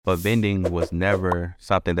but vending was never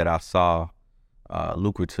something that I saw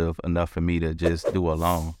lucrative enough for me to just do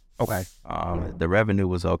alone. Okay. The revenue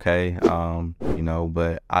was okay,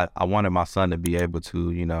 but I wanted my son to be able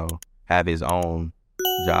to, have his own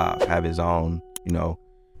job, have his own,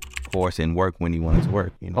 course and work when he wanted to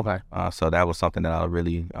work. Okay. So that was something that I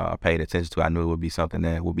really paid attention to. I knew it would be something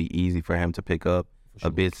that would be easy for him to pick up, a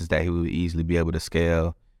business that he would easily be able to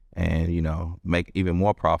scale and, make even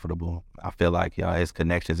more profitable. I feel like his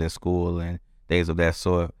connections in school and things of that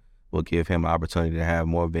sort will give him an opportunity to have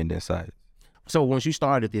more vending sites. So once you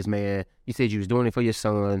started this, man, you said you was doing it for your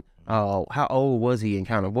son. How old was he and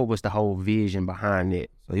kind of what was the whole vision behind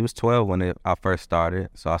it? So he was 12 when I first started.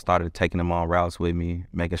 So I started taking him on routes with me,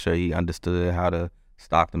 making sure he understood how to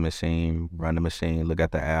stock the machine, run the machine, look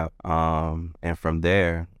at the app. And from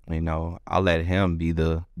there, I let him be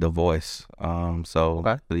the voice.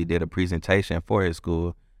 So he did a presentation for his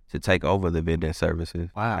school to take over the vending services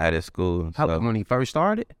at his school. When he first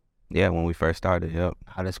started? Yeah, when we first started, yep.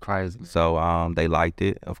 Oh, that's crazy. So they liked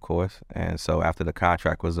it, of course. And so after the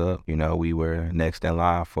contract was up, we were next in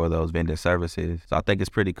line for those vending services. So I think it's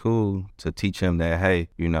pretty cool to teach him that, hey,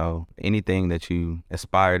 anything that you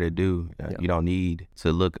aspire to do, you don't need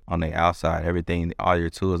to look on the outside. Everything, all your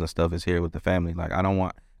tools and stuff is here with the family. Like I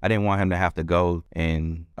didn't want him to have to go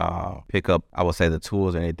and pick up, I would say, the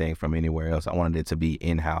tools or anything from anywhere else. I wanted it to be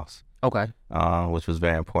in-house. Okay. Which was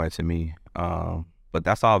very important to me. But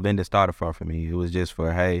that's all vending started for me. It was just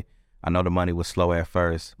for, hey, I know the money was slow at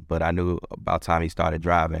first, but I knew about time he started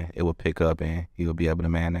driving, it would pick up and he would be able to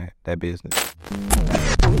man that business.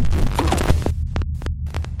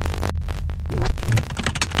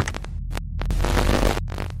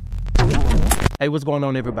 Hey, what's going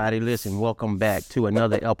on, everybody? Listen, welcome back to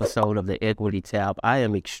another episode of the Equity Tap. I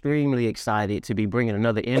am extremely excited to be bringing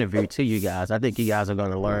another interview to you guys. I think you guys are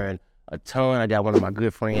going to learn a ton. I got one of my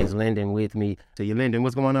good friends, Lyndon, with me. So, Lyndon,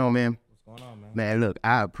 what's going on, man? What's going on, man? Man, look,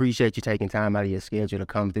 I appreciate you taking time out of your schedule to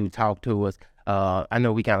come through, talk to us. I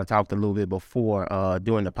know we kind of talked a little bit before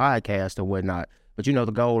doing the podcast or whatnot, but the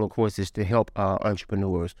goal, of course, is to help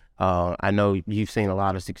entrepreneurs. I know you've seen a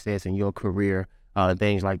lot of success in your career,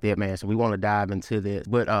 things like that, man. So we want to dive into this.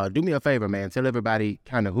 But do me a favor, man. Tell everybody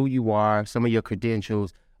kind of who you are, some of your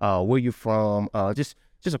credentials, where you're from,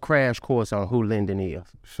 just a crash course on who Lyndon is.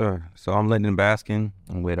 Sure. So I'm Lyndon Baskin.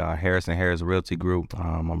 I'm with Harris & Harris Realty Group.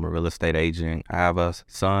 I'm a real estate agent. I have a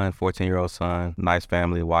son, 14-year-old son, nice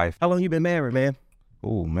family, wife. How long you been married, man?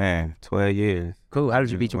 Oh, man, 12 years. Cool. How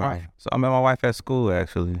did you meet your wife? So I met my wife at school,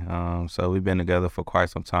 actually. So we've been together for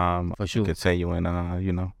quite some time. For sure. Continuing,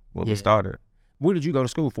 what we started. What did you go to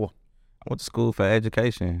school for? I went to school for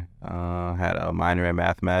education. Had a minor in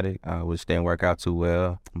mathematics, which didn't work out too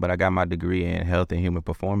well. But I got my degree in health and human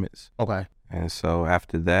performance. Okay. And so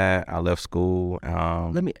after that, I left school.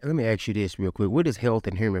 Let me ask you this real quick. What is health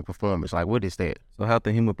and human performance? Like, what is that? So health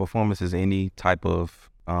and human performance is any type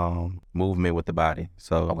of movement with the body.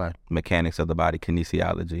 So mechanics of the body,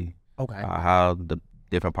 kinesiology. Okay. How the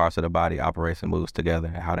different parts of the body operates and moves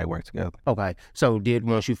together and how they work together. Okay. So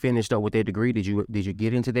once you finished up with that degree, did you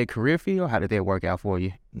get into that career field? How did that work out for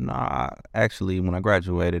you? Nah, actually, when I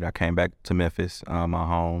graduated, I came back to Memphis, my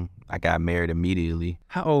home. I got married immediately.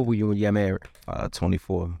 How old were you when you got married?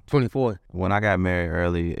 24. 24. When I got married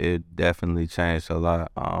early, it definitely changed a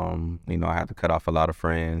lot. I had to cut off a lot of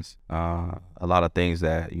friends, a lot of things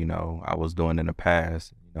that, I was doing in the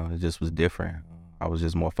past. It just was different. I was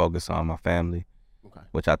just more focused on my family.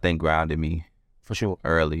 Which I think grounded me for sure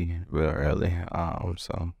real early.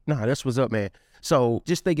 That's what's up, man. So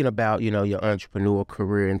just thinking about, your entrepreneur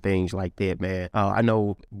career and things like that, man. I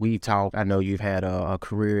know we talked. I know you've had a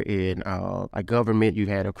career in government. You've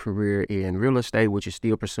had a career in real estate, which you're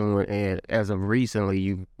still pursuing. And as of recently,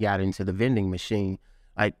 you got into the vending machine.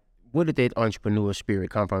 Like, where did that entrepreneur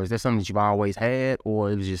spirit come from? Is that something that you've always had, or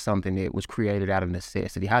it was just something that was created out of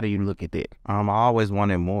necessity? How do you look at that? I always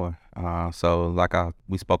wanted more. So like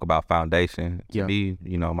we spoke about foundation. To me,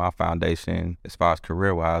 my foundation as far as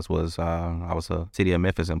career-wise was I was a City of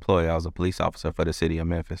Memphis employee. I was a police officer for the City of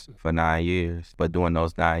Memphis for 9 years. But during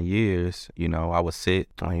those 9 years, I would sit,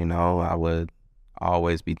 I would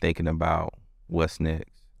always be thinking about what's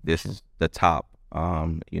next. This is the top.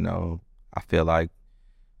 I feel like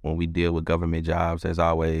when we deal with government jobs, there's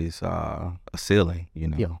always a ceiling,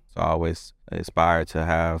 So I always aspired to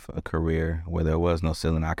have a career where there was no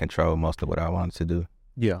ceiling. I control most of what I wanted to do.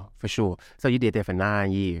 Yeah, for sure. So you did that for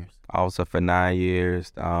 9 years. Also for 9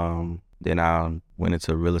 years. Then I went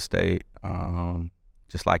into real estate.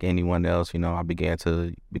 Just like anyone else, I began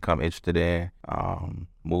to become interested in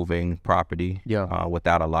moving property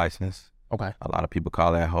without a license. Okay. A lot of people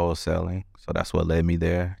call that wholesaling. So that's what led me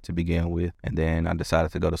there to begin with. And then I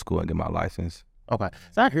decided to go to school and get my license. Okay.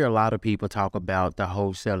 So I hear a lot of people talk about the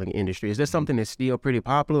wholesaling industry. Is that something that's still pretty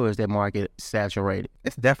popular, or is that market saturated?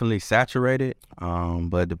 It's definitely saturated,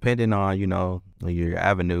 but depending on, your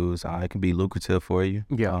avenues, it can be lucrative for you.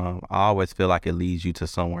 Yeah. I always feel like it leads you to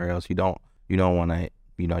somewhere else. You don't want to,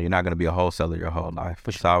 you're not going to be a wholesaler your whole life.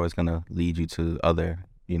 It's always going to lead you to other,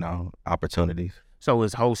 opportunities. So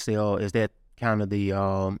is wholesale, is that kind of the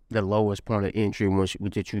lowest point of entry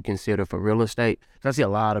that you consider for real estate? 'Cause I see a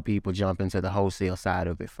lot of people jump into the wholesale side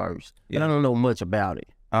of it first, and I don't know much about it.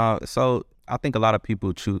 So I think a lot of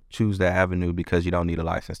people choose that avenue because you don't need a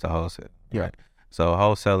license to wholesale. Yeah. Right? So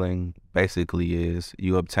wholesaling basically is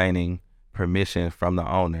you obtaining permission from the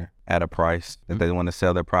owner at a price that they want to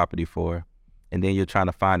sell their property for, and then you're trying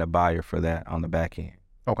to find a buyer for that on the back end.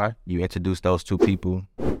 Okay. You introduce those two people,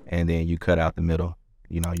 and then you cut out the middle.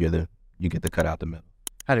 You get to cut out the middle.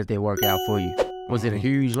 How did that work out for you? Was it a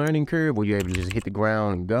huge learning curve? Were you able to just hit the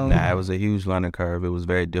ground and go? Nah, it was a huge learning curve. It was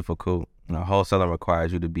very difficult. Wholesaling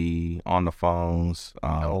requires you to be on the phones.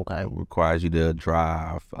 Okay. Requires you to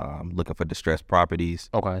drive, looking for distressed properties.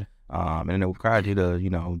 Okay. And it requires you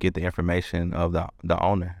to, get the information of the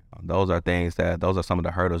owner. Those are some of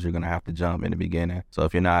the hurdles you're going to have to jump in the beginning. So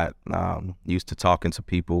if you're not used to talking to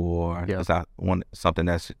people, or it's not something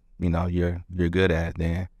that's, you're good at,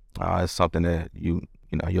 then it's something that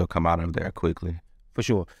you'll come out of there quickly. For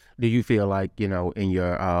sure. Do you feel like, in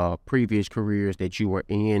your previous careers that you were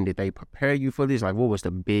in, did they prepare you for this? Like, what was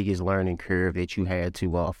the biggest learning curve that you had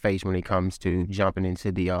to face when it comes to jumping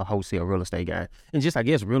into the wholesale real estate game? And just, I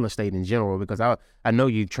guess, real estate in general, because I know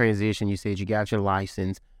you transitioned. You said you got your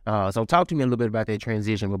license. So talk to me a little bit about that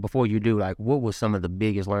transition. But before you do, like, what was some of the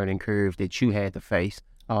biggest learning curves that you had to face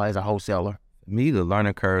as a wholesaler? Me, the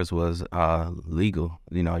learning curves was legal.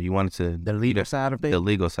 You wanted to... The legal side of things? The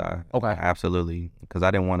legal side. Okay. Absolutely. Because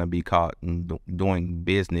I didn't want to be caught doing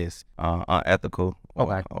business unethical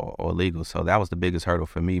or legal. So that was the biggest hurdle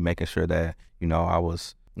for me, making sure that, I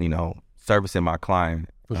was, servicing my client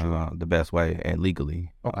the best way and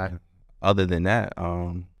legally. Okay. Other than that,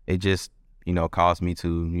 it just, caused me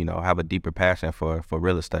to, have a deeper passion for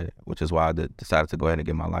real estate, which is why I decided to go ahead and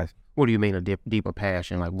get my license. What do you mean a deeper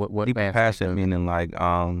passion? Like what deeper passion meaning like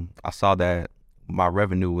I saw that my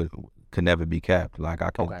revenue could never be capped. Like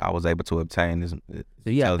I was able to obtain this. So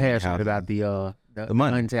you got passionate about the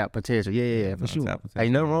money, untapped potential. Yeah, for sure.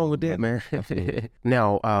 Ain't nothing wrong with that, man.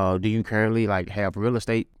 Now, do you currently have real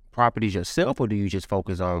estate properties yourself, or do you just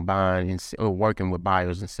focus on buying or working with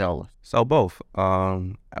buyers and sellers? So both.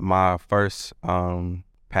 My first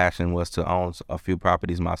passion was to own a few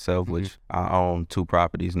properties myself, which I own 2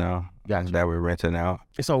 properties now that we're renting out.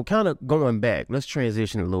 So kind of going back, let's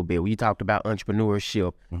transition a little bit. You talked about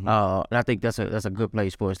entrepreneurship, and I think that's a good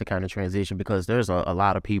place for us to kind of transition, because there's a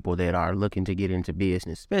lot of people that are looking to get into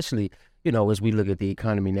business, especially, as we look at the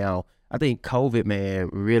economy now. I think COVID, man,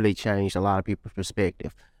 really changed a lot of people's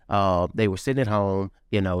perspective. They were sitting at home,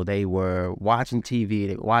 they were watching TV,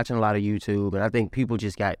 they were watching a lot of YouTube, and I think people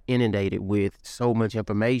just got inundated with so much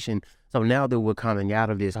information. So now that we're coming out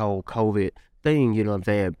of this whole COVID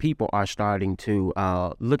thing, people are starting to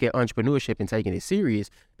look at entrepreneurship and taking it serious,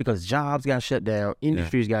 because jobs got shut down,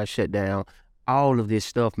 industries got shut down, all of this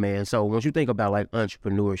stuff, man. So once you think about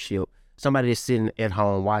entrepreneurship, somebody that's sitting at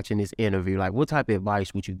home watching this interview, what type of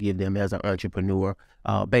advice would you give them as an entrepreneur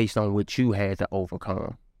based on what you had to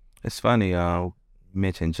overcome? It's funny, you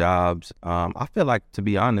mentioned jobs. I feel like, to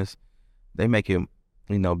be honest, they make it,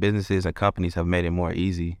 businesses and companies have made it more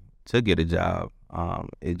easy to get a job.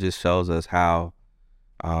 It just shows us how,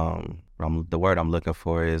 the word I'm looking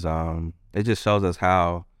for is, it just shows us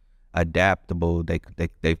how adaptable they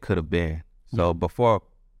could have been. So before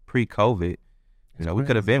pre-COVID, we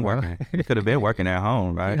could have been working. We could have been working at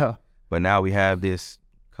home, right? Yeah. But now we have this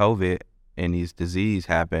COVID and these disease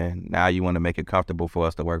happen. Now you want to make it comfortable for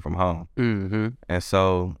us to work from home. Mm-hmm. And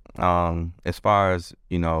so as far as,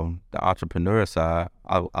 the entrepreneur side,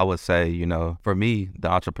 I would say, for me, the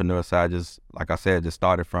entrepreneur side, just like I said, just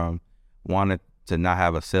started from wanting to not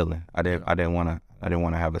have a ceiling. I didn't want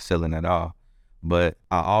to have a ceiling at all. But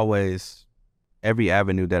every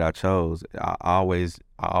avenue that I chose, I always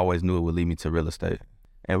knew it would lead me to real estate.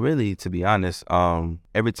 And really, to be honest,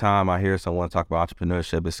 every time I hear someone talk about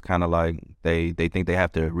entrepreneurship, it's kind of like they think they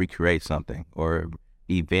have to recreate something or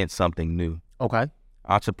invent something new. Okay.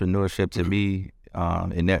 Entrepreneurship to me,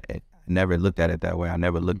 it never looked at it that way. I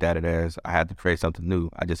never looked at it as I had to create something new.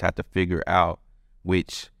 I just had to figure out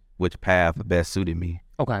which path best suited me.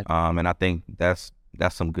 Okay. And I think that's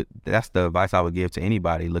that's the advice I would give to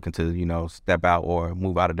anybody looking to, you know, step out or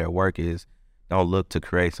move out of their work is don't look to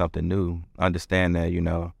create something new. Understand that, you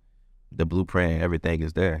know, the blueprint, everything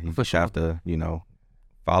is there. You just have to, you know,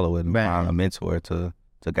 follow it and find a mentor to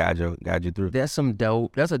guide you through. That's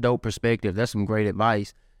a dope perspective. That's some great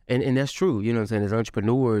advice. And that's true. You know what I'm saying? As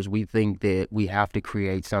entrepreneurs, we think that we have to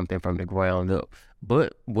create something from the ground up.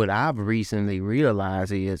 But what I've recently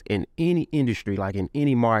realized is in any industry, like in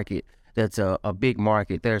any market that's a big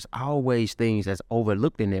market, there's always things that's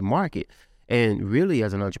overlooked in that market. And really,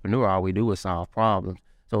 as an entrepreneur, all we do is solve problems.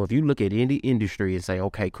 So if you look at any industry and say,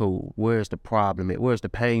 okay, cool, where's the problem? Where's the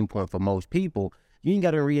pain point for most people? You ain't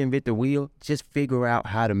got to reinvent the wheel. Just figure out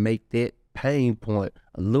how to make that pain point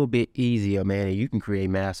a little bit easier, man, and you can create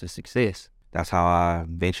massive success. That's how I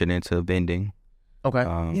ventured into vending. Okay.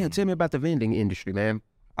 Yeah, tell me about the vending industry, man.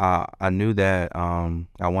 I knew that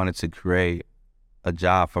I wanted to create a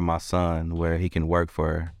job for my son where he can work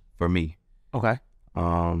for me. Okay.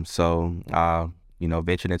 So I, you know,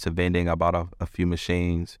 ventured into vending. I bought a few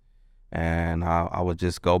machines, and I would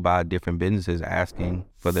just go by different businesses asking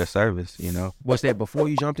for their service, you know. Was that before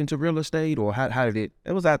you jumped into real estate, or how did it?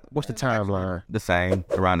 It was what's the timeline?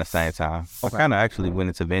 Around the same time. Okay. I kind of actually went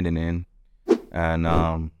into vending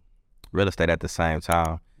and real estate at the same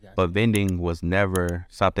time. Gotcha. But vending was never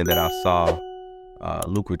something that I saw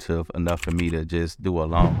lucrative enough for me to just do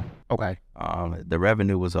alone. Okay. The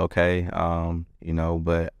revenue was okay, you know,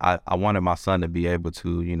 but I wanted my son to be able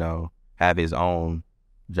to, you know, have his own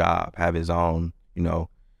job, have his own, you know,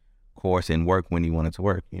 course and work when he wanted to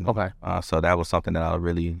work, you know. Okay. So that was something that I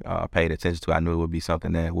really paid attention to. I knew it would be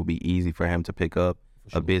something that would be easy for him to pick up,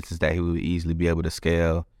 a business that he would easily be able to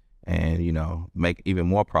scale and, you know, make even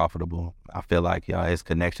more profitable. I feel like, you know, his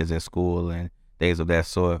connections in school and things of that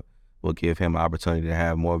sort will give him an opportunity to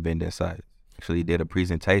have more vending sites. Actually did a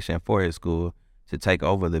presentation for his school to take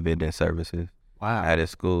over the vending services. Wow. At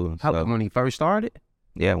his school. When he first started?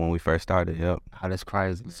 Yeah, when we first started, yep. Oh, that's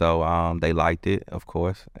crazy. So they liked it, of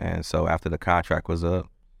course. And so after the contract was up,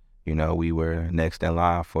 you know, we were next in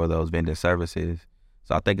line for those vending services.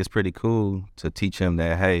 So I think it's pretty cool to teach him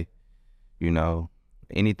that, hey, you know,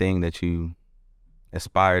 anything that you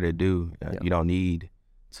aspire to do, you don't need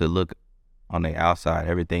to look on the outside.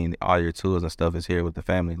 Everything, all your tools and stuff is here with the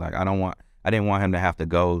family. Like I didn't want him to have to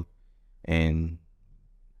go and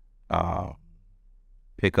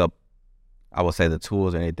pick up, I would say, the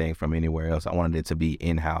tools or anything from anywhere else. I wanted it to be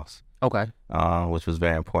in-house. Okay. Which was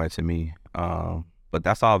very important to me. But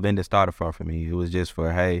that's all vending started for me. It was just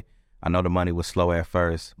for, hey, I know the money was slow at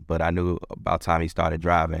first, but I knew about time he started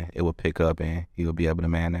driving, it would pick up and he would be able to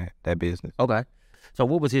man that business. Okay. So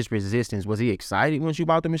what was his resistance? Was he excited once you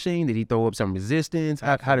bought the machine? Did he throw up some resistance?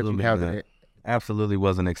 How did you handle it? Absolutely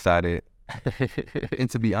wasn't excited. And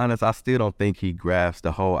to be honest, I still don't think he grasped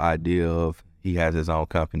the whole idea of he has his own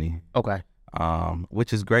company. Okay.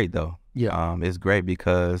 Which is great though. Yeah. It's great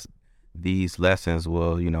because these lessons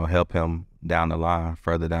will, you know, help him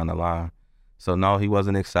further down the line. So no, he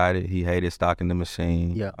wasn't excited. He hated stocking the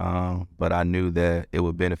machine. Yeah. But I knew that it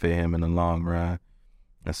would benefit him in the long run.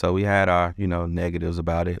 And so we had our, you know, negatives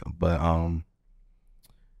about it. But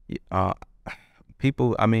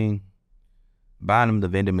people, I mean, buying him the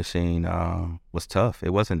vending machine was tough.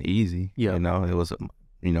 It wasn't easy. Yeah. You know, it was,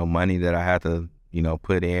 you know, money that I had to, you know,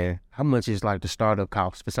 put in. How much is like the startup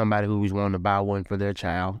cost for somebody who's wanting to buy one for their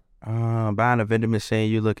child? Buying a vending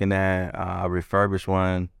machine, you're looking at a refurbished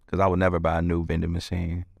one, because I would never buy a new vending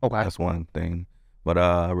machine. Okay. That's one thing. But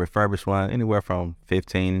a refurbished one, anywhere from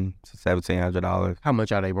 $1,500 to $1,700. How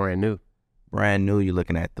much are they brand new? Brand new, you're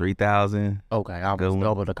looking at $3,000. Okay, almost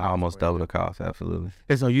double the cost. Almost double the cost, absolutely.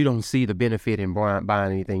 And so you don't see the benefit in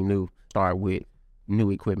buying anything new, start with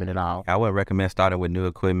new equipment at all? I would recommend starting with new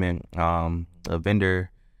equipment. A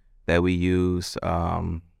vendor that we use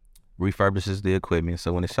refurbishes the equipment.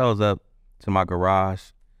 So when it shows up to my garage,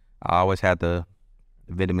 I always had the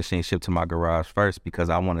vending machine shipped to my garage first because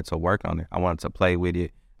I wanted to work on it. I wanted to play with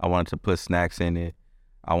it. I wanted to put snacks in it.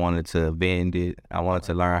 I wanted to vend it. I wanted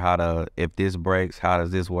to learn how to, if this breaks, how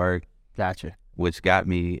does this work? Gotcha. Which got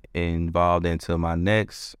me involved into my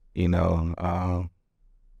next, you know,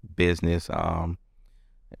 business. And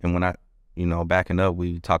when I, you know, backing up,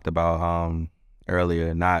 we talked about earlier,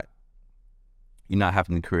 you're not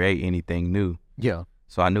having to create anything new. Yeah.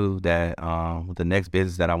 So I knew that with the next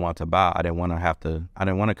business that I want to buy, I didn't want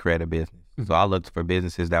to create a business. Mm-hmm. So I looked for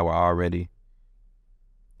businesses that were already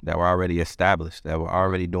established, that were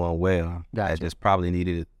already doing well. Gotcha. That just probably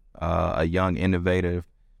needed a young, innovative,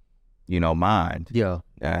 you know, mind. Yeah.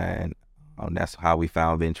 And that's how we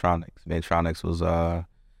found Ventronics. Ventronics was the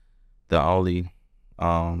only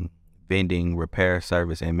vending repair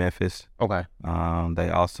service in Memphis. Okay. They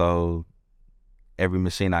also, every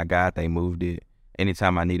machine I got, they moved it.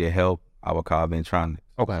 Anytime I needed help, I would call Ventronics.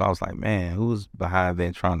 Okay. So I was like, man, who's behind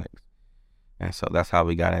Ventronics? And so that's how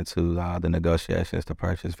we got into the negotiations to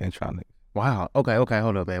purchase Ventronics. Wow. Okay.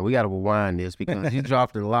 Hold up, man. We got to rewind this because you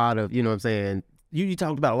dropped a lot of, you know what I'm saying? You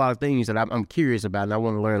talked about a lot of things that I'm curious about and I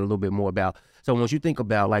want to learn a little bit more about. So once you think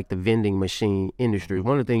about like the vending machine industry,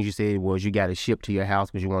 one of the things you said was you got it shipped to your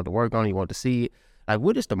house because you wanted to work on it, you wanted to see it. Like,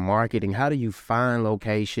 what is the marketing? How do you find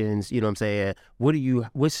locations? You know what I'm saying?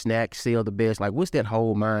 What snacks sell the best? Like, what's that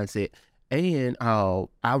whole mindset? And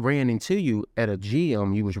I ran into you at a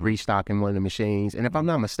gym. You was restocking one of the machines. And if I'm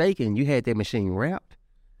not mistaken, you had that machine wrapped.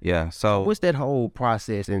 Yeah. So what's that whole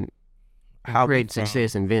process and how create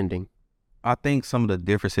success in vending? I think some of the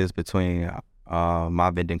differences between my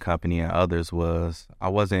vending company and others was I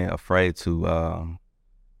wasn't afraid to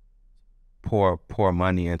pour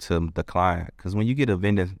money into the client, because when you get a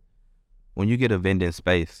vending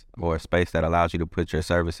space or a space that allows you to put your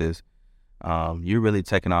services, you're really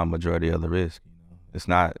taking on majority of the risk. It's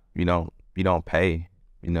not, you don't pay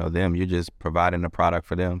them, you're just providing a product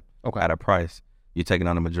for them at a price. You're taking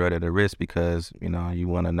on the majority of the risk because you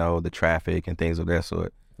want to know the traffic and things of that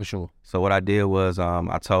sort. For sure. So what I did was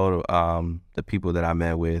I told the people that I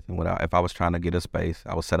met with, and if I was trying to get a space,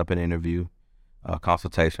 I would set up an interview, a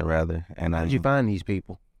consultation rather. And how did you find these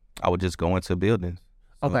people? I would just go into buildings.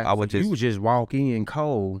 Okay, you would just walk in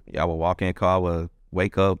cold. Yeah, I would walk in cold. I would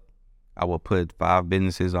wake up. I would put 5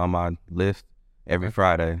 businesses on my list every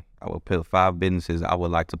Friday. I would put 5 businesses I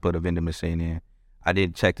would like to put a vending machine in. I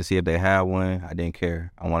didn't check to see if they had one. I didn't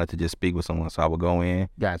care. I wanted to just speak with someone. So I would go in,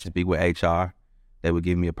 speak with HR. They would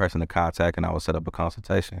give me a person to contact, and I would set up a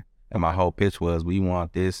consultation. And my whole pitch was, we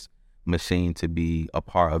want this machine to be a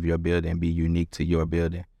part of your building, be unique to your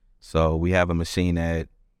building. So we have a machine at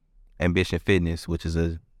Ambition Fitness, which is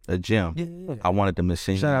a gym. Yeah. I wanted the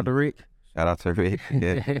machine. Shout out to Rick.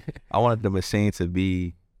 Yeah. I wanted the machine to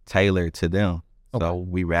be tailored to them. Okay. So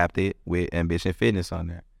we wrapped it with Ambition Fitness on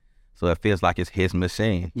there. So it feels like it's his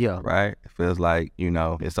machine. Yeah. Right? It feels like,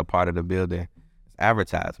 it's a part of the building.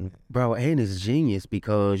 Advertisement, bro, and it's genius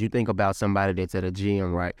because you think about somebody that's at a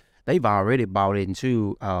gym, right? They've already bought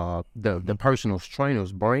into the personal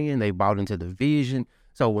trainer's brand. They bought into the vision.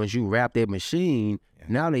 So once you wrap that machine,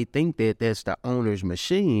 now they think that that's the owner's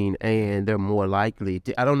machine, and they're more likely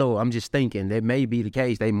to, I don't know, I'm just thinking that may be the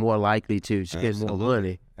case. They're more likely to spend more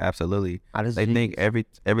money. Absolutely. They think every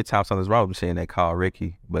time something's wrong with the machine, they call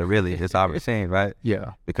Ricky, but really it's our machine, right?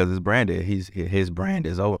 Yeah. Because it's branded. His brand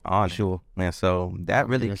is on. Sure. And so that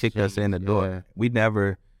really kicked us in the door. Yeah. We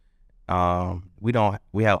never,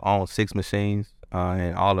 we have owned 6 machines,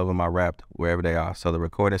 and all of them are wrapped wherever they are. So the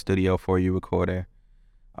recording studio, 4U recording,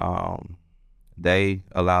 they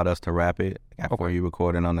allowed us to wrap it. 4U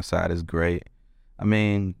recording on the side is great. I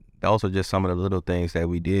mean, those are just some of the little things that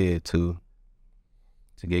we did to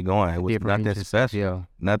get going. It was nothing special. Yeah.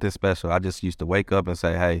 Nothing special. I just used to wake up and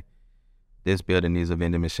say, hey, this building needs a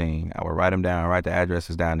vending machine. I would write them down, write the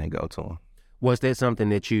addresses down, and go to them. Was that something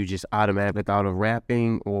that you just automatically thought of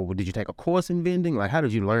wrapping, or did you take a course in vending? Like, how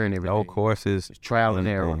did you learn everything? No courses. Just trial and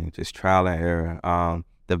error. Just trial and error.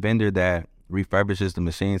 The vendor that refurbishes the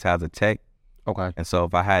machines has a tech. Okay. And so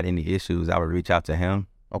if I had any issues, I would reach out to him.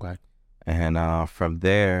 Okay. And from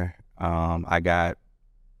there, I got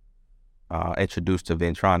introduced to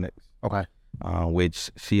Ventronics. Okay.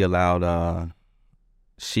 Which she allowed,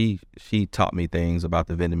 she taught me things about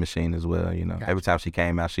the vending machine as well. Gotcha. Every time she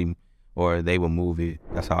came out, they would move it.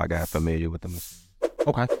 That's how I got familiar with the machine.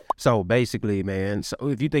 Okay. So basically, man, so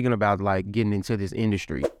if you're thinking about like getting into this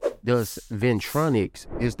industry, does Ventronics,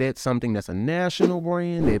 is that something that's a national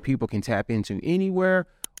brand that people can tap into anywhere,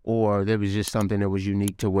 or that was just something that was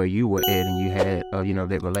unique to where you were at and you had,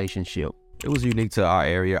 that relationship? It was unique to our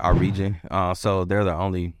area, our region. So they're the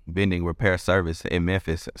only vending repair service in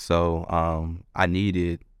Memphis. So I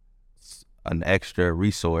needed an extra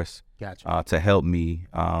resource to help me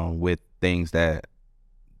with things that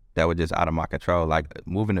were just out of my control. Like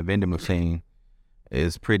moving a vending machine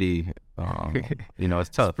is pretty, it's tough.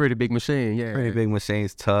 It's a pretty big machine, yeah. Pretty big machine.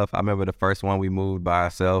 It's tough. I remember the first one we moved by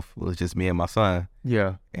ourselves was just me and my son.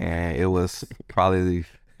 Yeah. And it was probably,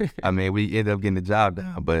 we ended up getting the job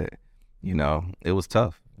done, but, it was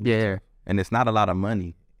tough. Yeah. And it's not a lot of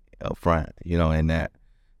money up front, in that.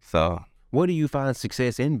 So. What do you find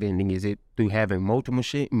success in vending? Is it through having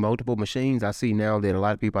multiple machines? I see now that a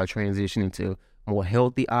lot of people are transitioning to more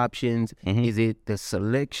healthy options. Mm-hmm. Is it the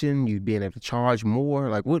selection, you being able to charge more?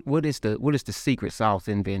 Like what is the secret sauce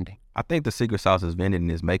in vending? I think the secret sauce is vending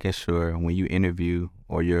is making sure when you interview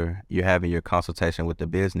or you're having your consultation with the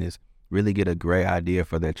business, really get a great idea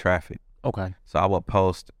for their traffic. Okay. So I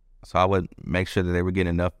would make sure that they were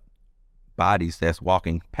getting enough bodies that's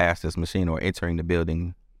walking past this machine or entering the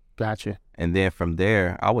building. Gotcha. And then from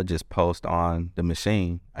there, I would just post on the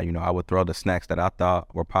machine. I would throw the snacks that I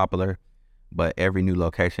thought were popular, but every new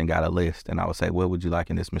location got a list, and I would say, what would you like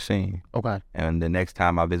in this machine? Okay. And the next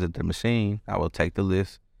time I visit the machine, I would take the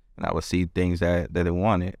list, and I would see things that it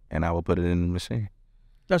wanted, and I would put it in the machine.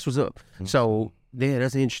 That's what's up. Mm-hmm. So, yeah,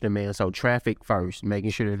 that's interesting, man. So traffic first,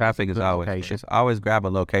 making sure that traffic is always grab a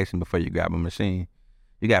location before you grab a machine.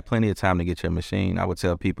 You got plenty of time to get your machine. I would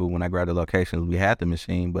tell people when I grab the locations, we had the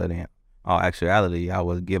machine, but in all actuality, I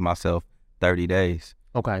would give myself 30 days.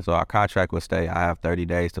 Okay. So our contract would stay, I have 30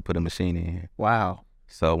 days to put a machine in. Wow.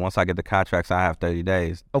 So once I get the contracts, I have 30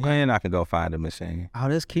 days. Okay. And I can go find a machine. Oh,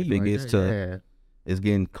 that's key. If it gets it's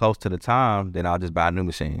getting close to the time, then I'll just buy a new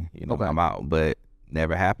machine. Okay. I'm out. But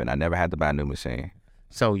never happened. I never had to buy a new machine.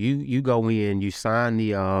 So you go in, you sign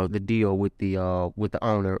the deal with the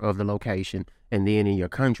owner of the location, and then in your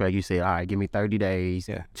contract you say, all right, give me 30 days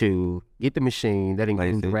to get the machine. That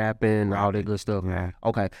includes wrapping, all that good stuff. Yeah.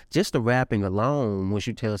 Okay, just the wrapping alone, once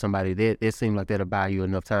you tell somebody that, it seems like that'll buy you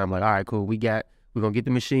enough time. Like, all right, cool, we're gonna get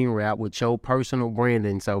the machine wrapped with your personal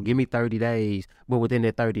branding. So give me 30 days. But within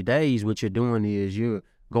that 30 days, what you're doing is you're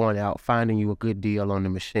going out, finding you a good deal on the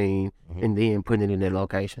machine, and then putting it in that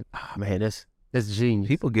location. Oh, man, that's genius.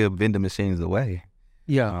 People give vending machines away.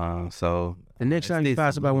 Yeah. So the next time you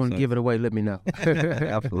find somebody want to give it away, let me know.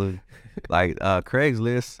 Absolutely. Like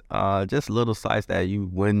Craigslist, just little sites that you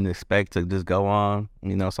wouldn't expect to just go on.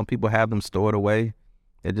 Some people have them stored away.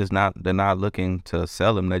 They're not looking to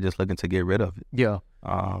sell them. They're just looking to get rid of it. Yeah.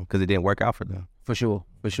 Because it didn't work out for them. For sure.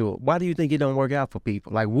 Why do you think it don't work out for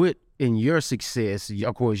people? Like, what in your success?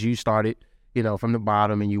 Of course, you started, from the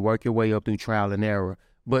bottom, and you work your way up through trial and error.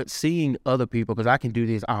 But seeing other people, because I can do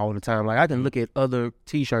this all the time. Like, I can look at other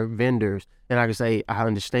T-shirt vendors and I can say, I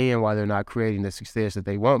understand why they're not creating the success that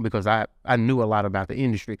they want, because I knew a lot about the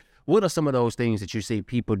industry. What are some of those things that you see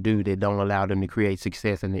people do that don't allow them to create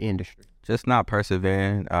success in the industry? Just not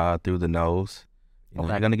persevering through the no's. You're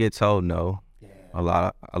going to get told no a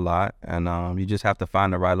lot. And you just have to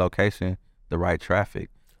find the right location, the right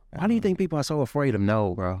traffic. Why do you think people are so afraid of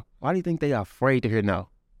no, bro? Why do you think they are afraid to hear no?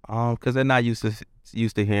 Because they're not used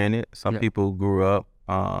to hearing it. Some people grew up,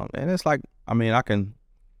 and it's like, I can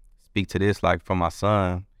speak to this like for my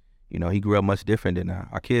son. He grew up much different than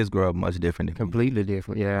our kids grow up much different than completely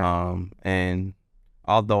different. Yeah. And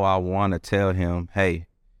although I want to tell him, hey,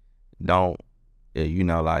 don't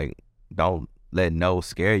let no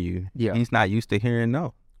scare you. Yeah. He's not used to hearing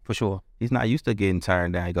no. For sure. He's not used to getting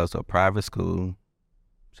turned down. He goes to a private school.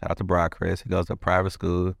 Shout out to Broadcrest. He goes to a private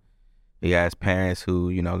school. He has parents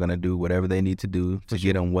who, gonna do whatever they need to do to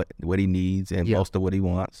get him what he needs and most of what he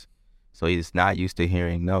wants. So he's not used to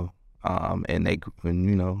hearing no.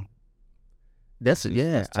 That's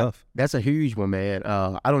it's tough. That's a huge one, man.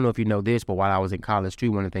 I don't know if you know this, but while I was in college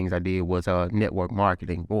too, one of the things I did was network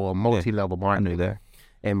marketing or multi-level marketing. I knew that.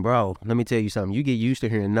 And bro, let me tell you something. You get used to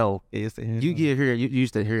hearing no. Used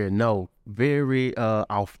to hearing no very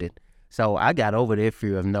often. So I got over that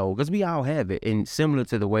fear of no, because we all have it. And similar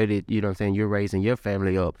to the way that, you're raising your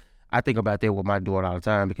family up, I think about that with my daughter all the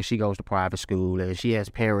time, because she goes to private school and she has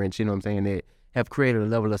parents, that have created a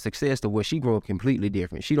level of success to where she grew up completely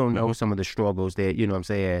different. She don't know some of the struggles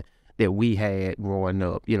that, that we had growing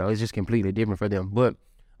up. It's just completely different for them. But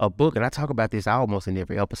a book, and I talk about this almost in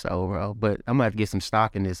every episode, bro, but I'm going to have to get some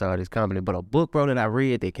stock in this company. But a book, bro, that I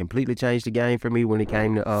read that completely changed the game for me when it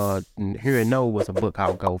came to hearing no was a book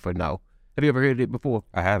called Go for No. Have you ever heard it before?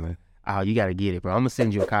 I haven't. Oh, you got to get it, bro. I'm going to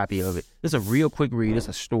send you a copy of it. It's a real quick read. It's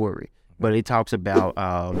a story. But it talks about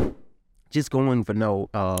just going for no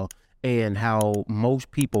and how most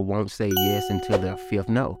people won't say yes until their fifth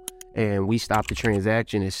no. And we stop the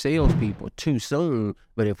transaction as salespeople too soon.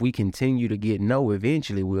 But if we continue to get no,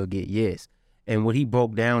 eventually we'll get yes. And what he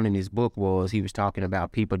broke down in his book was he was talking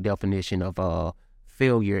about people's definition of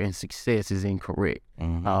failure and success is incorrect.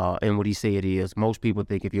 And what he said is most people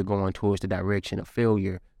think if you're going towards the direction of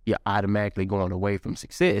failure, you're automatically going away from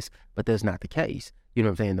success. But that's not the case. You know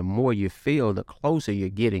what I'm saying? The more you fail, the closer you're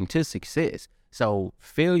getting to success. So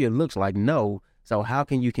failure looks like no. So how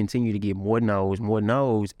can you continue to get more no's,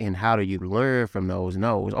 and how do you learn from those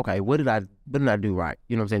no's? Okay, what did I do right?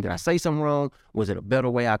 You know what I'm saying? Did I say something wrong? Was it a better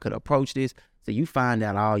way I could approach this? So you find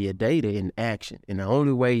out all your data in action. And the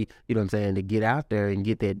only way, to get out there and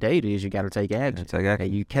get that data is you got to take action.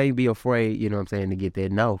 And you can't be afraid, to get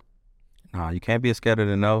that no. No, you can't be scared of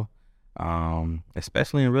the no,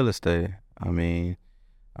 especially in real estate. You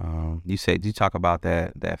talk about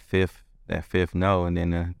that fifth that fifth no, and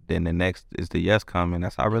then the next is the yes coming.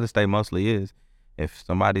 That's how real estate mostly is. If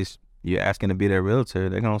you're asking to be their realtor,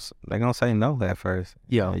 they're gonna say no at first.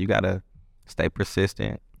 Yeah. You gotta stay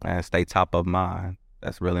persistent and stay top of mind.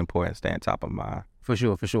 That's really important, staying top of mind. For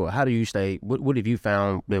sure. How do you stay? What have you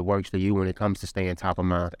found that works for you when it comes to staying top of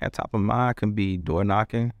mind? Staying top of mind can be door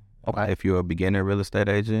knocking. Okay. If you're a beginner real estate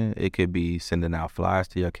agent, it could be sending out flyers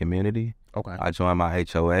to your community. Okay. I joined my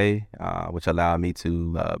HOA, which allowed me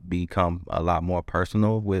to become a lot more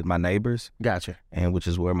personal with my neighbors. Gotcha. And which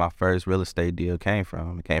is where my first real estate deal came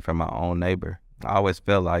from. It came from my own neighbor. I always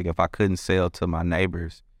felt like if I couldn't sell to my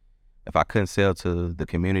neighbors, if I couldn't sell to the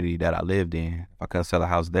community that I lived in, if I couldn't sell a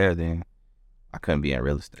house there, then I couldn't be in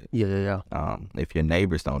real estate. Yeah. If your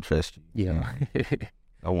neighbors don't trust you, yeah.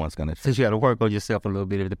 no one's gonna trust So you got to work on yourself a little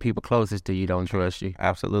bit if the people closest to you don't trust you.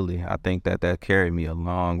 Absolutely. I think that carried me a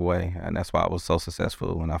long way, and that's why I was so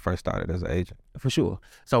successful when I first started as an agent. For sure.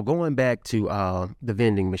 So going back to the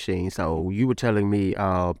vending machine, so you were telling me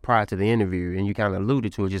prior to the interview, and you kind of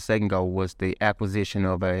alluded to it just a second ago, was the acquisition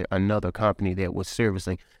of another company that was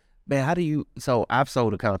servicing. Man, so I've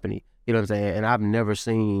sold a company, you know what I'm saying, and I've never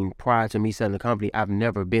seen, prior to me selling the company, I've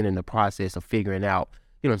never been in the process of figuring out,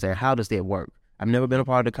 you know what I'm saying, how does that work? I've never been a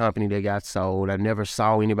part of the company that got sold. I never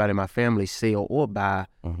saw anybody in my family sell or buy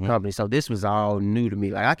companies. So this was all new to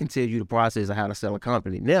me. Like, I can tell you the process of how to sell a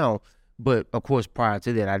company now, but of course, prior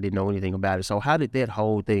to that, I didn't know anything about it. So how did that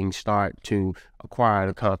whole thing start to acquire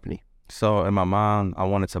the company? So in my mind, I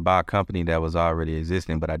wanted to buy a company that was already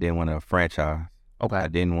existing, but I didn't want to franchise. Okay. I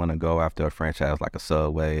didn't want to go after a franchise like a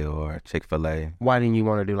Subway or a Chick-fil-A. Why didn't you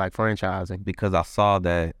want to do like franchising? Because I saw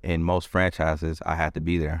that in most franchises, I had to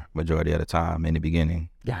be there majority of the time in the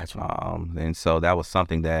beginning. Gotcha. And so that was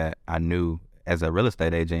something that I knew as a real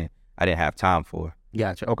estate agent, I didn't have time for.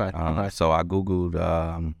 Gotcha. Okay. So I Googled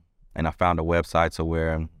and I found a website to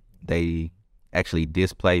where they actually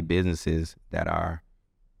display businesses that are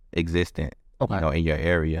existent, in your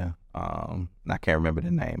area. I can't remember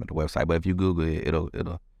the name of the website, but if you Google it, it'll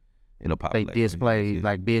pop. They display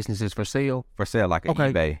like businesses for sale? For sale, like an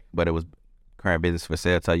eBay, but it was current business for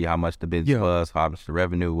sale, tell you how much the business was, how much the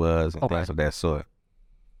revenue was, and things of that sort.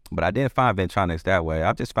 But I didn't find Ventronics that way.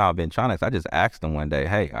 I just found Ventronics. I just asked them one day,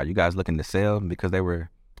 hey, are you guys looking to sell? Because they were,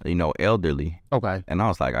 elderly. Okay. And I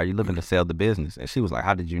was like, are you looking to sell the business? And she was like,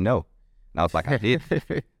 how did you know? And I was like, I did.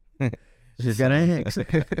 Just gotta ask.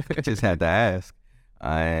 Just had to ask.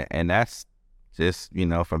 And that's just,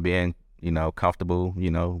 from being, comfortable,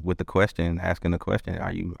 with the question, asking the question,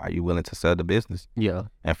 are you willing to sell the business? Yeah.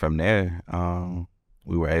 And from there,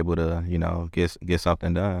 we were able to, get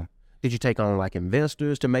something done. Did you take on like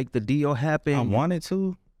investors to make the deal happen? I wanted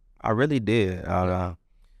to. I really did. I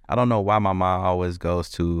don't know why my mind always goes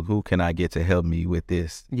to who can I get to help me with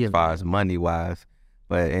this as far as money wise.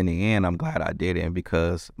 But in the end, I'm glad I didn't,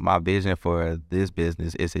 because my vision for this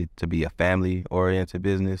business is to be a family-oriented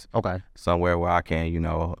business. Okay. Somewhere where I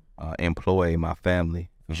can, employ my family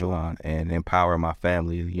and empower my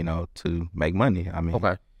family, to make money. I mean,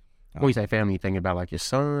 okay. When you say family, you thinking about like your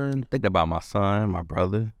son? Thinking about my son, my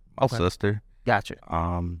brother, my sister. Gotcha.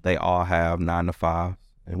 They all have 9-to-5,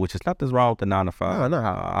 which is nothing wrong with the 9-to-5. No.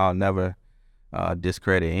 I'll never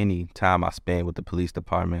discredit any time I spend with the police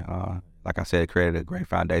department. Like I said, it created a great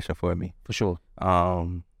foundation for me. For sure.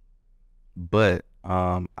 But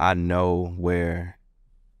I know where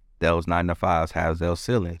those 9-to-5s have those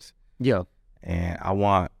ceilings. Yeah. And I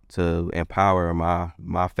want to empower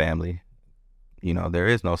my family. There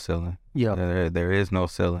is no ceiling. Yeah. There is no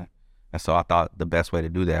ceiling. And so I thought the best way to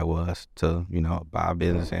do that was to, buy a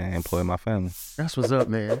business and employ my family. That's what's up,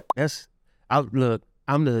 man.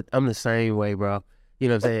 I'm the same way, bro. You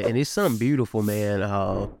know what I'm saying? And it's something beautiful,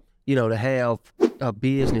 man. To have a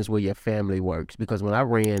business where your family works. Because when I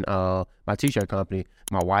ran my t-shirt company,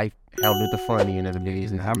 my wife handled the front end of the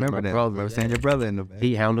business. I remember that. I remember seeing your brother in the back.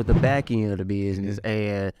 He handled the back end of the business.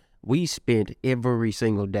 And we spent every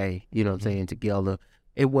single day, together.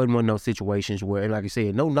 It wasn't one of those situations where, and like I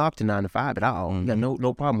said, no knock to 9-to-5 at all. You got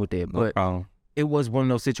no problem with that. No problem. It was one of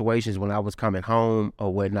those situations when I was coming home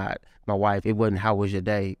or whatnot, my wife, it wasn't how was your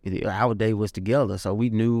day. Our day was together. So we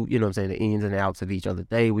knew, the ins and outs of each other's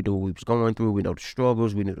day. We knew what we was going through. We know the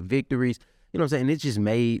struggles. We knew the victories. And it just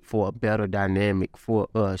made for a better dynamic for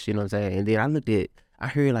us, And then I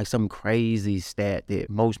heard like some crazy stat that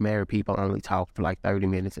most married people only talk for like 30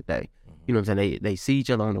 minutes a day. They see each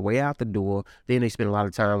other on the way out the door. Then they spend a lot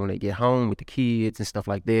of time when they get home with the kids and stuff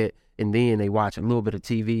like that. And then they watch a little bit of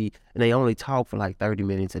TV and they only talk for like 30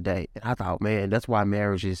 minutes a day. And I thought, man, that's why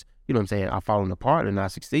marriages, are falling apart and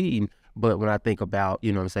not succeeding. But when I think about,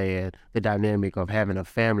 you know what I'm saying, the dynamic of having a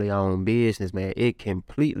family-owned business, man, it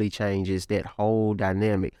completely changes that whole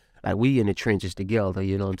dynamic. Like, we in the trenches together,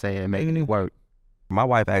 you know what I'm saying, making it work. My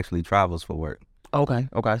wife actually travels for work. Okay.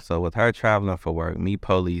 So with her traveling for work, me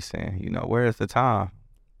policing, where's the time?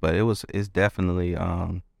 But it's definitely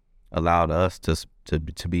allowed us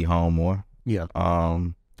to be home more. Yeah.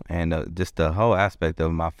 And just the whole aspect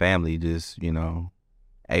of my family just,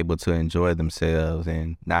 able to enjoy themselves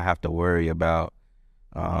and not have to worry about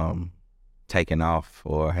taking off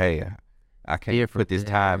or, hey, I can't put this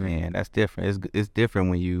time in. That's different. It's different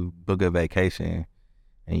when you book a vacation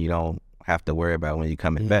and you don't have to worry about when you're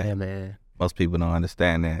coming back. Yeah, man. Most people don't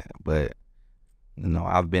understand that, but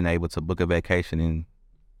I've been able to book a vacation and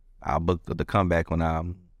I'll book the comeback when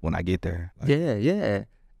I get there. Yeah.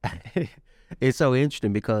 It's so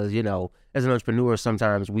interesting because, as an entrepreneur,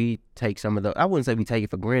 sometimes we take some of I wouldn't say we take it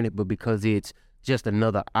for granted, but because it's just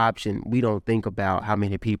another option, we don't think about how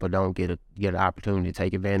many people don't get an opportunity to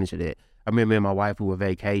take advantage of that. I remember me and my wife, we were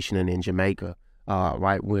vacationing in Jamaica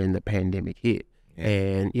right when the pandemic hit. Yeah.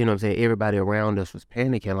 And, you know what I'm saying, everybody around us was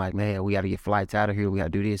panicking like, man, we got to get flights out of here. We got to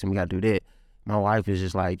do this and we got to do that. My wife is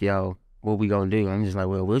just like, yo, what we going to do? I'm just like,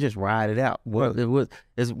 well, we'll just ride it out. What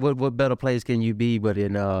better place can you be but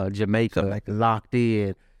in Jamaica, like locked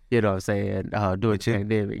in, you know what I'm saying, during the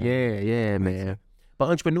pandemic. Yeah, man.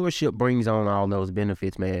 But entrepreneurship brings on all those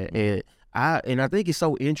benefits, man. And I think it's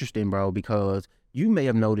so interesting, bro, because you may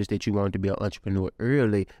have noticed that you wanted to be an entrepreneur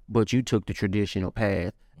early, but you took the traditional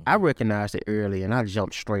path. I recognized it early and I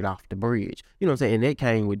jumped straight off the bridge. You know what I'm saying? And that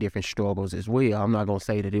came with different struggles as well. I'm not going to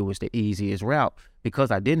say that it was the easiest route because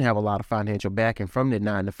I didn't have a lot of financial backing from that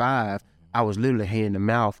 9 to 5. I was literally hand to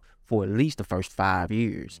mouth for at least the first 5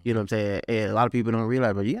 years. You know what I'm saying? And a lot of people don't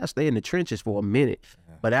realize, but yeah, I stay in the trenches for a minute.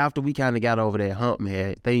 But after we kind of got over that hump,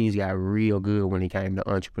 man, things got real good when it came to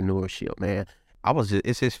entrepreneurship, man.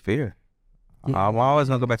 It's just fear. Yeah. I'm always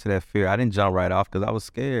going to go back to that fear. I didn't jump right off because I was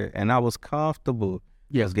scared and I was comfortable.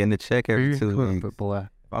 Yeah. I was getting a check every 2 weeks. Boy.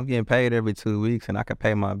 If I'm getting paid every 2 weeks and I can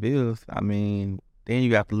pay my bills, then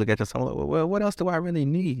you have to look at yourself like, well, what else do I really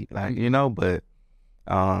need? Like, but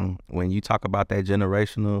when you talk about that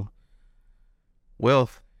generational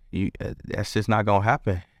wealth, that's just not going to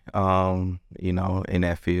happen, in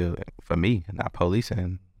that field for me, not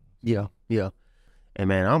policing. Yeah. And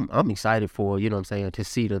man, I'm excited for, you know what I'm saying, to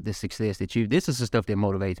see the success that this is the stuff that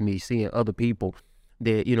motivates me, seeing other people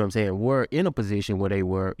that, you know what I'm saying, were in a position where they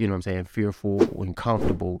were, you know what I'm saying, fearful and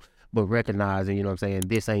comfortable, but recognizing, you know what I'm saying,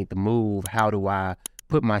 this ain't the move. How do I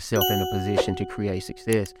put myself in a position to create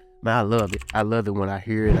success? Man, I love it. I love it when I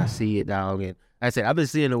hear it, I see it, dog. And like I said, I've been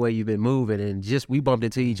seeing the way you've been moving, and we bumped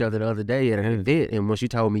into each other the other day at an event, and once you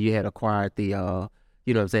told me you had acquired the,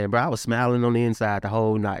 you know what I'm saying, bro, I was smiling on the inside the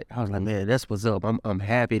whole night. I was like, man, that's what's up. I'm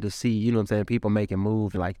happy to see, you know what I'm saying, people making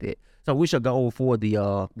moves like that. So what's your goal for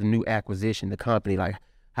the new acquisition, the company? Like,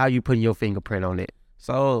 how you putting your fingerprint on it?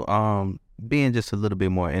 So, being just a little bit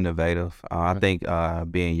more innovative. I think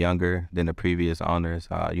being younger than the previous owners,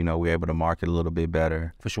 we're able to market a little bit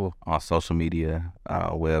better. For sure. On social media,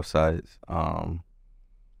 websites.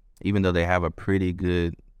 Even though they have a pretty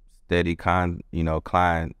good, steady client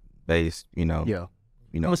base, Yeah.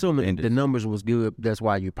 I'm assuming the numbers was good. That's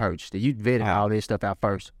why you purchased it. You vetted all this stuff out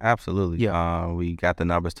first. Absolutely. Yeah. We got the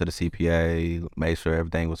numbers to the CPA, made sure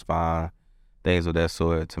everything was fine, things of that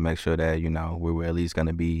sort, to make sure that, we were at least going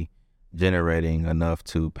to be generating enough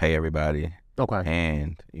to pay everybody. Okay.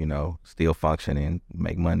 And, still function and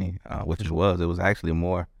make money, which it was actually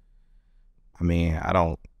more.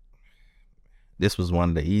 This was one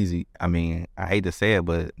of the easy, I hate to say it,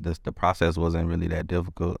 but the process wasn't really that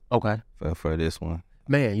difficult. Okay. For this one.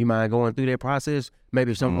 Man, you mind going through that process?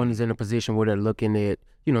 Maybe if someone is in a position where they're looking at,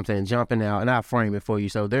 you know what I'm saying, jumping out, and I'll frame it for you.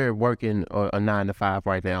 So they're working a 9 to 5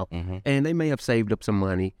 right now, and they may have saved up some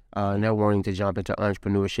money, and they're wanting to jump into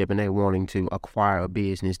entrepreneurship, and they're wanting to acquire a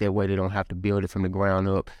business. That way they don't have to build it from the ground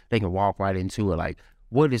up. They can walk right into it. Like,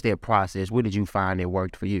 what is that process? What did you find that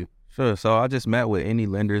worked for you? Sure. So I just met with any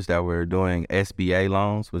lenders that were doing SBA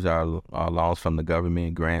loans, which are loans from the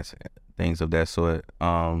government, grants, things of that sort.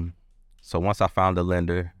 So once I found a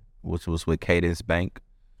lender, which was with Cadence Bank.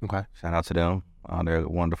 Okay. Shout out to them. They're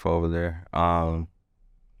wonderful over there.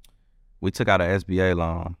 We took out an SBA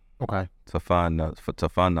loan. Okay. To fund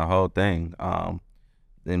the whole thing.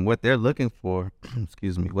 And what they're looking for,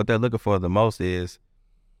 what they're looking for the most is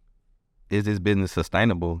this business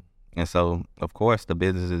sustainable? And so, of course, the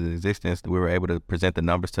business's existence, we were able to present the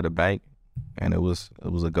numbers to the bank, and it was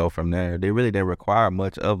a go from there. They really didn't require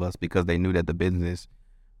much of us because they knew that the business,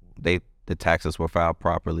 they the taxes were filed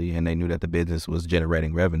properly and they knew that the business was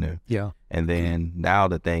generating revenue. Yeah. And then now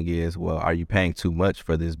the thing is, well, are you paying too much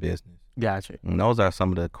for this business? Gotcha. And those are some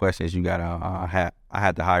of the questions you gotta. I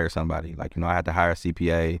had to hire somebody. Like, I had to hire a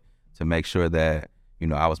CPA to make sure that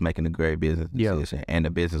I was making a great business decision, and the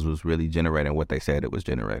business was really generating what they said it was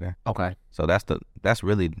generating. Okay. So that's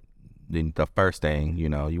really the first thing.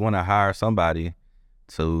 You want to hire somebody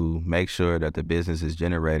to make sure that the business is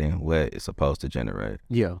generating what it's supposed to generate.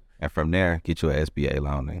 Yeah. And from there, get you an SBA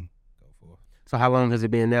loan and go for it. So how long has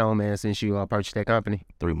it been now, man, since you purchased that company?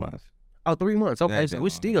 3 months. Oh, 3 months. Okay, so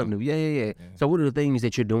it's still new. Yeah. So what are the things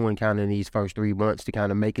that you're doing kind of in these first 3 months to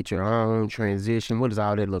kind of make it your own transition? What does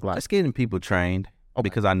all that look like? Just getting people trained,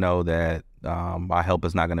 because I know that my help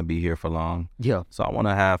is not going to be here for long. Yeah. So I want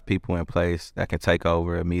to have people in place that can take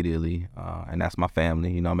over immediately, and that's my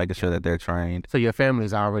family, making sure that they're trained. So your family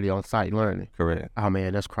is already on site learning? Correct. Oh,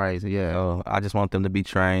 man, that's crazy, yeah. So I just want them to be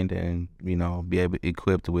trained and, be able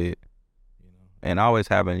equipped with, and always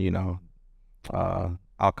having,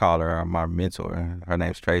 I'll call her my mentor. Her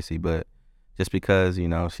name's Tracy, but just because,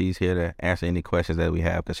 she's here to answer any questions that we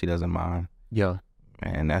have because she doesn't mind. Yeah.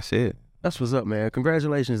 And that's it. That's what's up, man.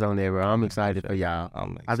 Congratulations on that, bro. I'm excited for y'all.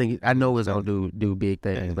 I know it's gonna do big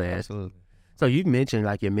things, man. Absolutely. So you mentioned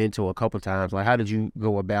like your mentor a couple times. Like, how did you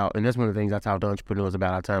go about? And that's one of the things I talk to entrepreneurs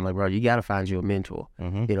about all the time. Like, bro, you got to find you a mentor.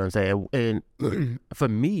 Mm-hmm. You know what I'm saying? And for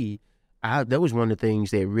me, that was one of the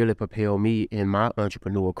things that really propelled me in my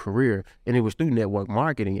entrepreneur career, and it was through network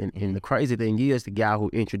marketing. And the crazy thing is, the guy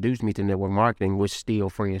who introduced me to network marketing was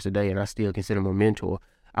still friends today, and I still consider him a mentor.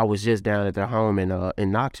 I was just down at their home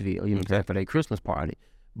in Knoxville, you know what I'm saying, for their Christmas party.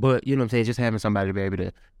 But, you know what I'm saying, just having somebody to be able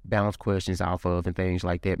to bounce questions off of and things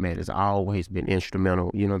like that, man, has always been instrumental,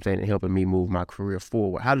 you know what I'm saying, in helping me move my career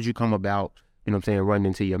forward. How did you come about, you know what I'm saying, running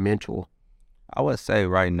into your mentor? I would say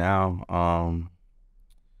right now,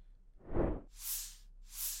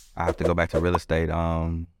 I have to go back to real estate.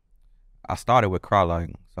 I started with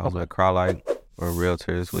Crowlight. So I was with Crowlight, or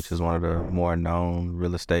Realtors, which is one of the more known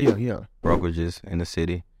real estate brokerages in the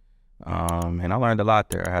city. And I learned a lot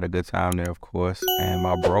there. I had a good time there, of course. And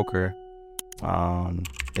my broker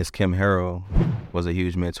is Kim Harrell, was a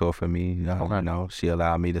huge mentor for me. She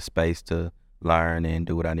allowed me the space to learn and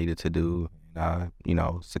do what I needed to do.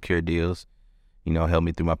 Secure deals, help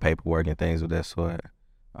me through my paperwork and things of that sort.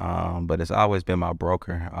 But it's always been my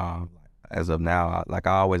broker. As of now, I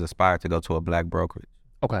always aspired to go to a black brokerage.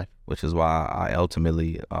 Okay. Which is why I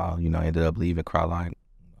ultimately, ended up leaving Crowline.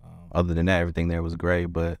 Other than that, everything there was great.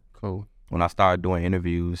 But cool. When I started doing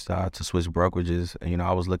interviews to switch brokerages,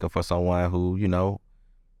 I was looking for someone who,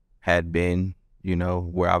 had been,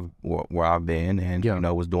 where I've been and,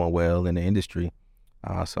 was doing well in the industry.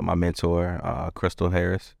 So my mentor, Crystal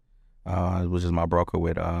Harris, which is my broker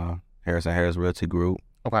with Harris & Harris Realty Group.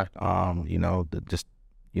 Okay. From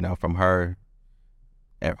her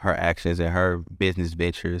actions and her business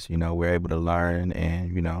ventures, we're able to learn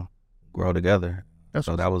and, grow together.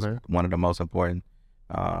 So that was one of the most important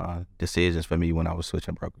decisions for me when I was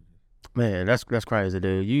switching brokers. Man, that's crazy,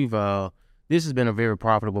 dude. This has been a very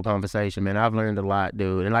profitable conversation, man. I've learned a lot,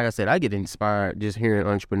 dude. And like I said, I get inspired just hearing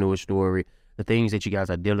entrepreneur story, the things that you guys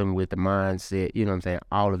are dealing with, the mindset, you know what I'm saying,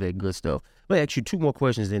 all of that good stuff. Let me ask you 2 more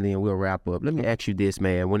questions and then we'll wrap up. Let me ask you this,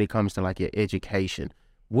 man, when it comes to like your education,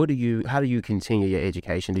 how do you continue your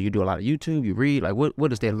education? Do you do a lot of YouTube? You read? Like, what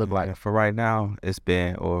does that look like? For right now,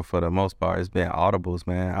 for the most part, it's been audibles,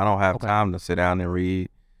 man. I don't have time to sit down and read.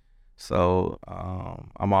 So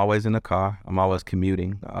I'm always in the car. I'm always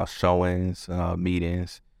commuting, showings,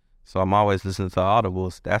 meetings. So I'm always listening to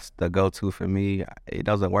audibles. That's the go-to for me. It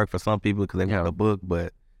doesn't work for some people because they want the book,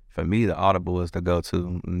 but for me, the audible is the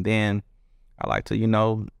go-to. And then I like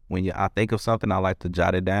to, when I think of something, I like to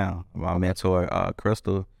jot it down. My mentor,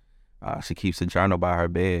 Crystal, she keeps a journal by her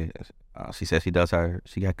bed. She says she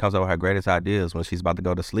comes up with her greatest ideas when she's about to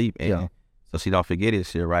go to sleep. And so she don't forget it,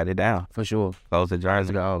 she'll write it down. For sure. Close the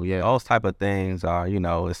journal. Those type of things are,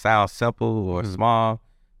 it sounds simple or small,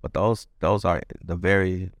 but those are the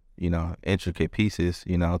very, intricate pieces,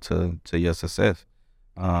 to your success.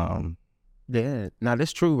 Yeah, now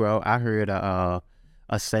that's true, bro. I heard a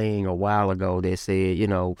saying a while ago that said,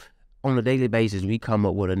 on a daily basis, we come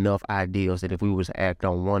up with enough ideas that if we was to act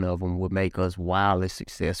on one of them would make us wildly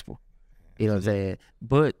successful. You know what I'm saying?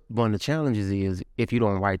 But one of the challenges is if you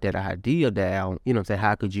don't write that idea down, you know what I'm saying,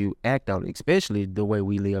 how could you act on it? Especially the way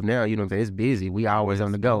we live now, you know what I'm saying? It's busy. We always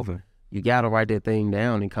on the go. You got to write that thing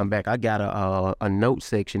down and come back. I got a note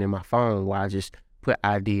section in my phone where I just put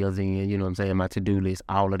ideas in, you know what I'm saying, my to-do list,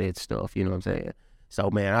 all of that stuff, you know what I'm saying? So,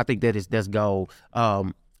 man, I think that's gold.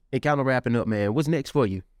 And kind of wrapping up, man, what's next for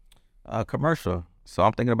you? Commercial. So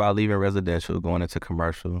I'm thinking about leaving residential, going into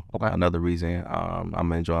commercial. Okay. Another reason I'm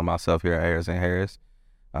enjoying myself here at Harris and Harris.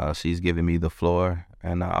 She's giving me the floor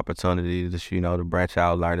and the opportunity to, to branch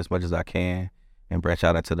out, learn as much as I can, and branch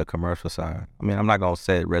out into the commercial side. I mean, I'm not gonna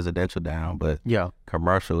set residential down, but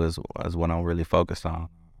commercial is what I'm really focused on. I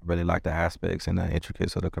really like the aspects and the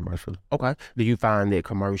intricacies of the commercial. Okay. Do you find that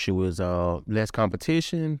commercial is less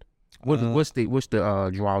competition? What's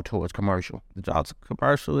the draw towards commercial? The draw to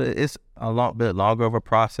commercial, it's a bit longer of a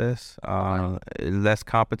process, less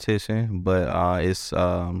competition, but it's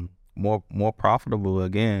more profitable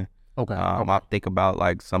again. Okay. I think about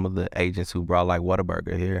like some of the agents who brought like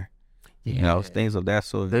Whataburger here. Yeah. Things of that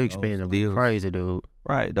sort. They're expanding like crazy, dude.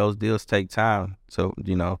 Right. Those deals take time to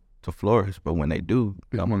flourish, but when they do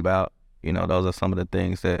come about, those are some of the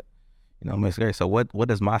things that, makes it great. So what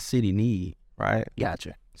does my city need, right?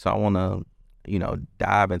 Gotcha. So I want to,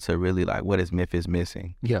 dive into really like what is Memphis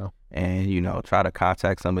missing? Yeah. And, try to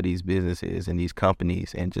contact some of these businesses and these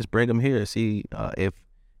companies and just bring them here and see if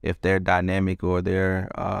their dynamic or their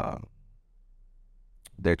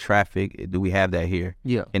traffic, do we have that here?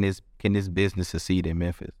 Yeah. Can this business succeed in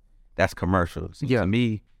Memphis? That's commercial. So yeah. To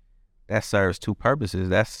me, that serves two purposes.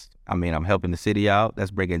 I'm helping the city out.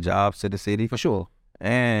 That's bringing jobs to the city. For sure.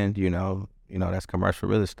 And, that's commercial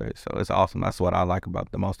real estate. So it's awesome. That's what I like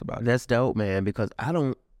the most about it. That's dope, man, because I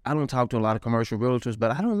don't talk to a lot of commercial realtors,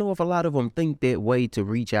 but I don't know if a lot of them think that way to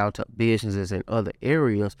reach out to businesses in other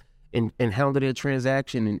areas and handle their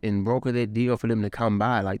transaction and broker that deal for them to come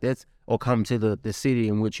by like that's, or come to the city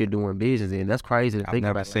in which you're doing business in. That's crazy to think about.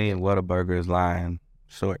 I've never seen Whataburger's lying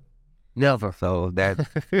short. Never. So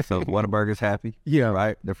Whataburger's happy. Yeah.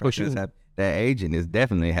 Right? The person is happy. That agent is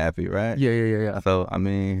definitely happy, right? Yeah. So,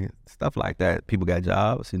 stuff like that. People got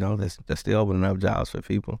jobs, they're still opening up jobs for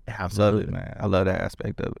people. Absolutely. Love it, man. I love that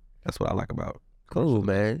aspect of it. That's what I like about it. Cool,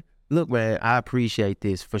 man. Look, man, I appreciate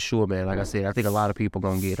this for sure, man. Like I said, I think a lot of people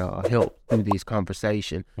going to get help through this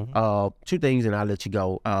conversation. Two things, and I'll let you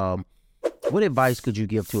go. What advice could you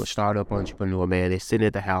give to a startup entrepreneur, man, that's sitting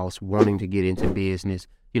at the house wanting to get into business,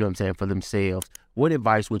 for themselves? What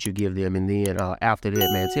advice would you give them? And then after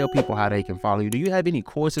that, man, tell people how they can follow you. Do you have any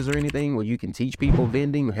courses or anything where you can teach people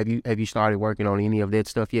vending? Or have you started working on any of that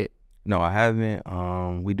stuff yet? No, I haven't.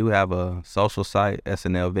 We do have a social site,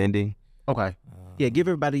 SNL Vending. Okay. Yeah, give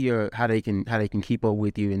everybody how they can keep up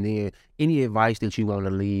with you, and then any advice that you want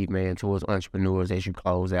to leave, man, towards entrepreneurs as you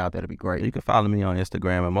close out. That'll be great. You can follow me on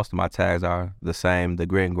Instagram, and most of my tags are the same. The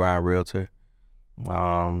Grit and Grind Realtor.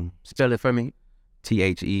 Spell it for me.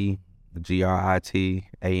 TheGritAnd.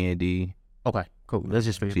 Okay, cool. Let's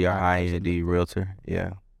just figure GRIND Realtor.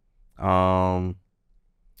 Yeah. Other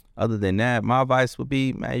than that, my advice would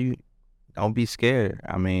be, man, you don't be scared.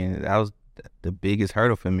 That was the biggest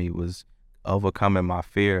hurdle for me, was overcoming my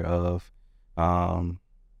fear of not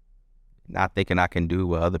thinking I can do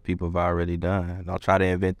what other people have already done. Don't try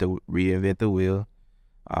to reinvent the wheel.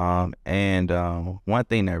 And one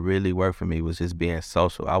thing that really worked for me was just being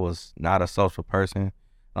social. I was not a social person.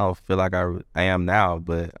 I don't feel like I am now,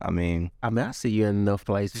 but I see you in enough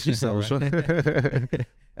places. You're social.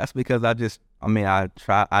 That's because I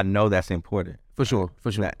know that's important. For sure.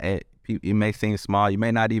 It may seem small. You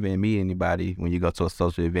may not even meet anybody when you go to a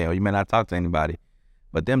social event, or you may not talk to anybody,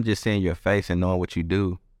 but them just seeing your face and knowing what you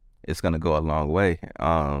do, it's gonna go a long way.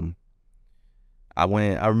 I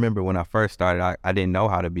remember when I first started, I didn't know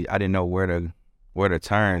how to be. I didn't know where to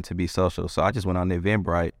turn to be social, so I just went on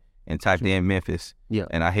Eventbrite and typed in Memphis,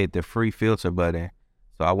 and I hit the free filter button.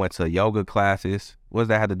 So I went to yoga classes. What does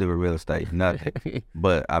that have to do with real estate? Nothing.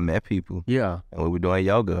 But I met people. Yeah. And we were doing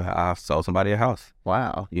yoga. I sold somebody a house.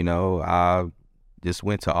 Wow. I just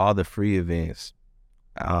went to all the free events.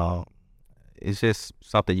 It's just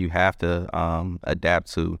something you have to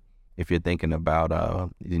adapt to if you're thinking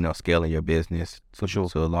about, scaling your business to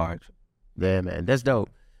a large. Yeah, man. That's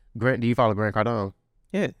dope. Grant, do you follow Grant Cardone?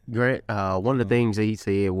 Yeah. Grant, one of the things that he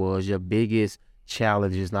said was your biggest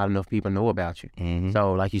challenge is not enough people know about you. Mm-hmm.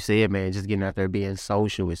 So like you said, man, just getting out there being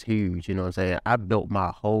social is huge. You know what I'm saying? I built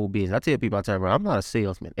my whole business. I tell people all the time, I'm not a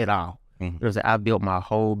salesman at all. Mm-hmm. You know what I'm saying? I built my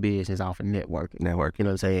whole business off of networking. You know what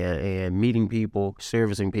I'm saying? And meeting people,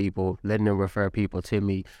 servicing people, letting them refer people to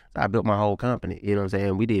me. I built my whole company. You know what I'm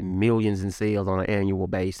saying? We did millions in sales on an annual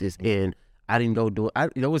basis, and I didn't go do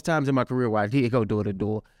it. There was times in my career where I did go door to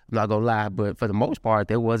door. I'm not gonna lie, but for the most part,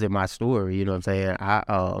 that wasn't my story. You know what I'm saying?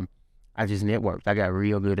 I just networked. I got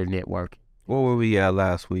real good at networking. Where were we at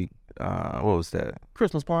last week? What was that?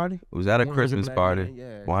 Christmas party. It was at a Christmas party. Man,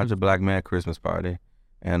 yeah. 100 Black Man Christmas party.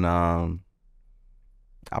 And I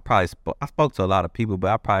spoke to a lot of people,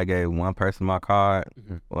 but I probably gave one person my card.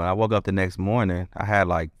 Mm-hmm. When I woke up the next morning, I had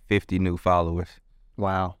like 50 new followers.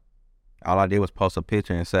 Wow. All I did was post a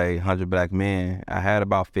picture and say 100 black men. I had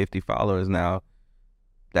about 50 followers now.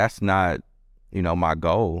 That's not, my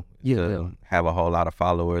goal to have a whole lot of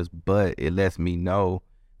followers, but it lets me know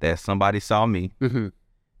that somebody saw me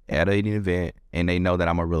at an event and they know that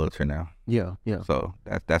I'm a realtor now. Yeah. So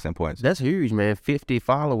that's important. That's huge, man. 50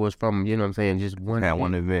 followers from, just one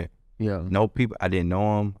event. Yeah. No people, I didn't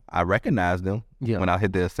know them. I recognized them when I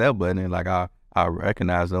hit the accept button, and I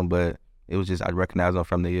recognized them, but it was just I recognized them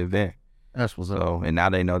from the event. That's what's up. And now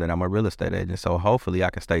they know that I'm a real estate agent. So hopefully I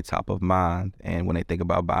can stay top of mind. And when they think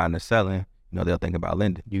about buying or selling, they'll think about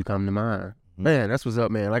Lyndon. You come to mind. Man, that's what's up,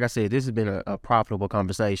 man. Like I said, this has been a profitable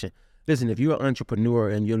conversation. Listen, if you're an entrepreneur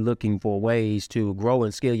and you're looking for ways to grow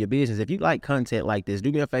and scale your business, if you like content like this,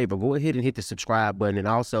 do me a favor, go ahead and hit the subscribe button and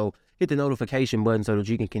also hit the notification button so that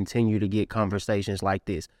you can continue to get conversations like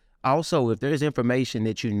this. Also, if there's information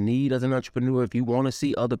that you need as an entrepreneur, if you want to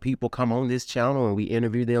see other people come on this channel and we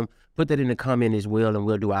interview them, put that in the comment as well, and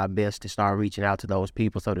we'll do our best to start reaching out to those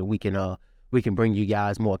people so that we can bring you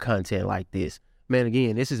guys more content like this. Man,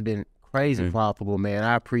 again, this has been crazy profitable, man.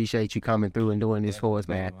 I appreciate you coming through and doing this for us,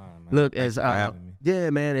 man. Look, as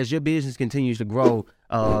as your business continues to grow,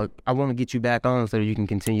 I want to get you back on so that you can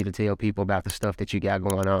continue to tell people about the stuff that you got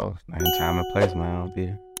going on. Time and place, man. I'll be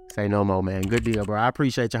here. Say no more, man. Good deal, bro. I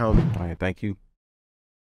appreciate you, homie. All right, thank you.